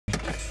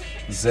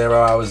0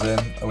 hours in.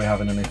 Are we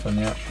having any fun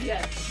yet?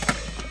 Yes.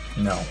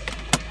 No.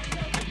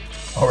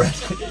 Already.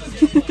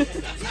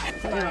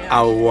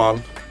 Hour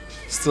 1.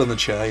 Still in the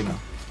chair, you know.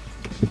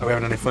 Are we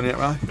having any fun yet,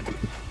 right?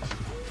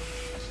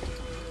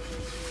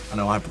 I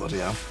know I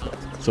bloody am.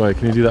 Sorry,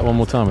 can you do that one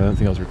more time? I don't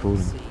think I was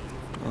recording.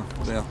 Oh,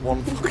 yeah,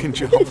 one fucking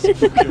job.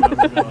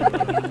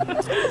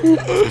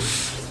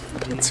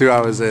 2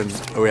 hours in.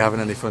 Are we having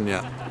any fun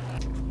yet?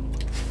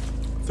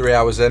 3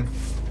 hours in.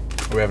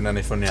 Are we having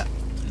any fun yet?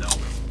 No.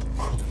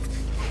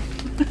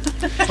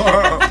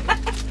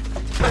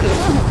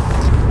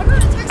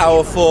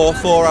 Hour 4,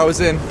 4 hours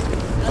in.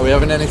 Are we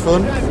having any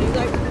fun?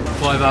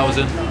 5 hours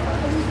in.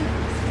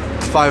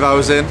 5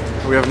 hours in.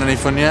 Are we having any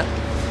fun yet?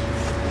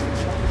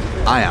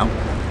 I am.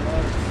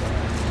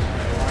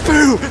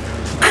 Boo!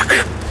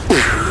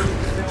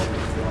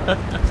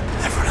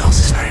 Everyone else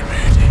is very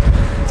moody.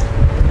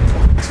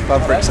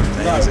 Fabric's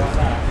amazing.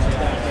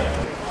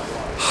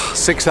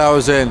 6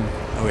 hours in.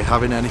 Are we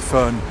having any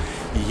fun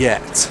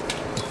yet?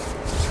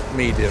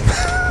 Medium.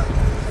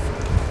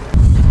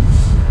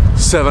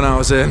 7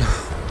 hours in.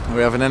 Are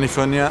we having any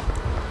fun yet?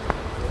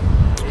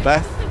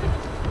 Beth?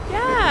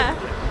 Yeah.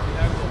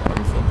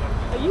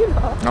 Are you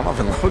not? I'm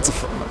having loads of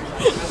fun.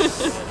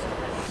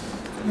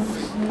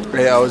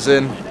 8 hours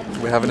in.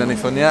 Are we having any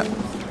fun yet?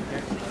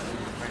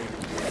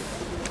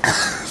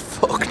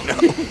 Fuck no.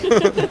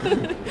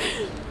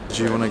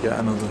 Do you want to get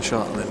another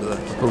shot at the end of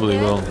this? Probably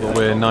will, but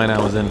we're 9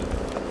 hours in.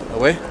 Are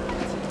we?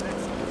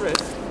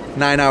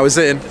 9 hours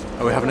in.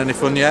 Are we having any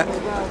fun yet?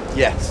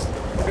 Yes.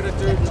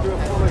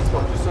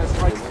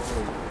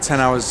 10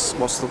 hours.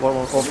 What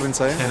have we been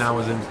saying? 10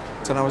 hours in.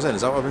 10 hours in.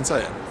 Is that what I've been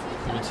saying?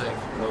 You've been saying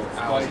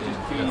hours in.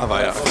 Have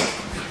I?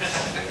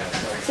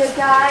 So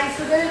guys,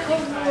 we're going to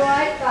come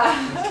right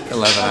back.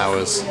 11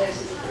 hours. Are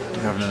we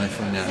having any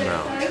fun yet?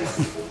 No.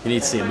 You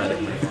need to see a medic.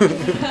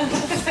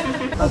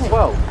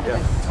 12? Yeah.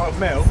 12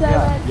 mil?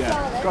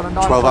 Yeah.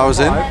 12 hours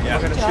in? Yeah.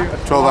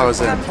 12 hours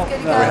in. Are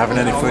we having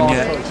any fun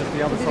yet?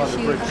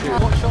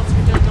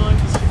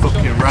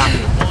 Fucking rap.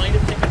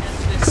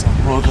 It's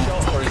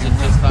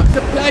a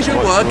pleasure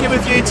working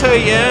with you two,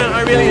 yeah,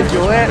 I really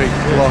enjoy it. Big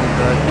long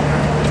day.